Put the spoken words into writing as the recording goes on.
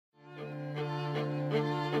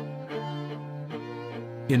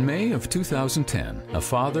In May of 2010, a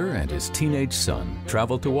father and his teenage son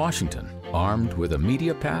traveled to Washington, armed with a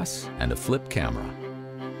media pass and a flip camera.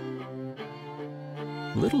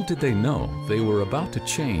 Little did they know they were about to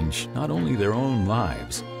change not only their own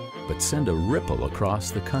lives, but send a ripple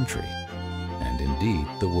across the country, and indeed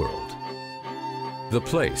the world. The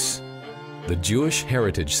place, the Jewish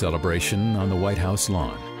Heritage Celebration on the White House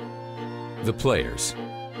lawn. The players,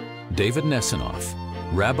 David Nesenoff,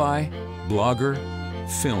 rabbi, blogger,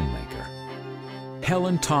 filmmaker.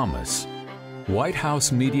 Helen Thomas, White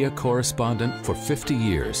House media correspondent for 50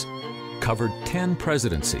 years, covered 10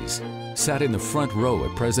 presidencies, sat in the front row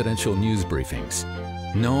at presidential news briefings,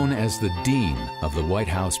 known as the Dean of the White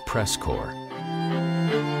House Press Corps.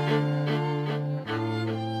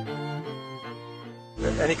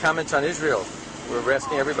 Any comments on Israel? We're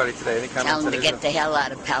asking everybody today. Any comments Tell them on to Israel? get the hell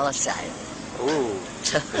out of Palestine. Ooh.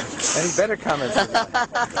 Any better comments than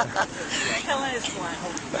that? Helen is one.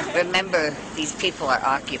 Remember, these people are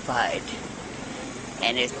occupied,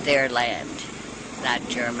 and it's their land. It's not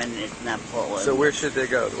German, it's not Poland. So where should they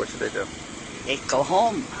go? What should they do? They go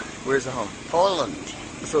home. Where's the home? Poland.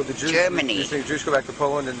 So the Jews, Germany. You think Jews go back to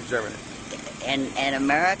Poland and Germany? And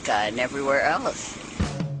America and everywhere else.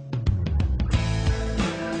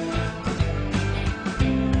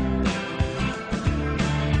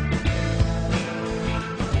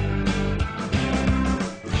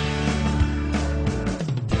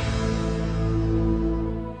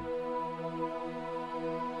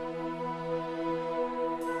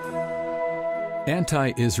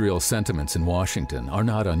 Anti-Israel sentiments in Washington are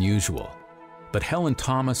not unusual, but Helen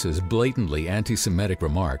Thomas's blatantly anti-Semitic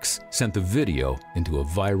remarks sent the video into a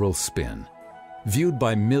viral spin. Viewed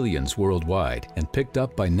by millions worldwide and picked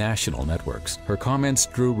up by national networks, her comments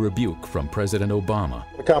drew rebuke from President Obama.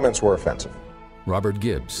 The comments were offensive. Robert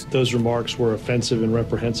Gibbs. Those remarks were offensive and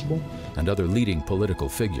reprehensible. And other leading political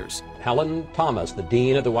figures. Helen Thomas, the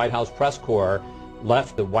Dean of the White House Press Corps,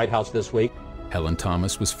 left the White House this week. Helen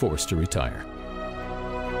Thomas was forced to retire.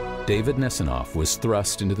 David Nesenoff was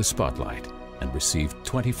thrust into the spotlight and received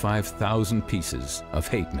 25,000 pieces of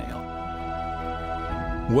hate mail.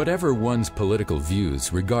 Whatever one's political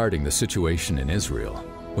views regarding the situation in Israel,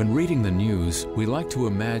 when reading the news, we like to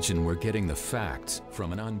imagine we're getting the facts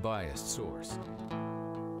from an unbiased source.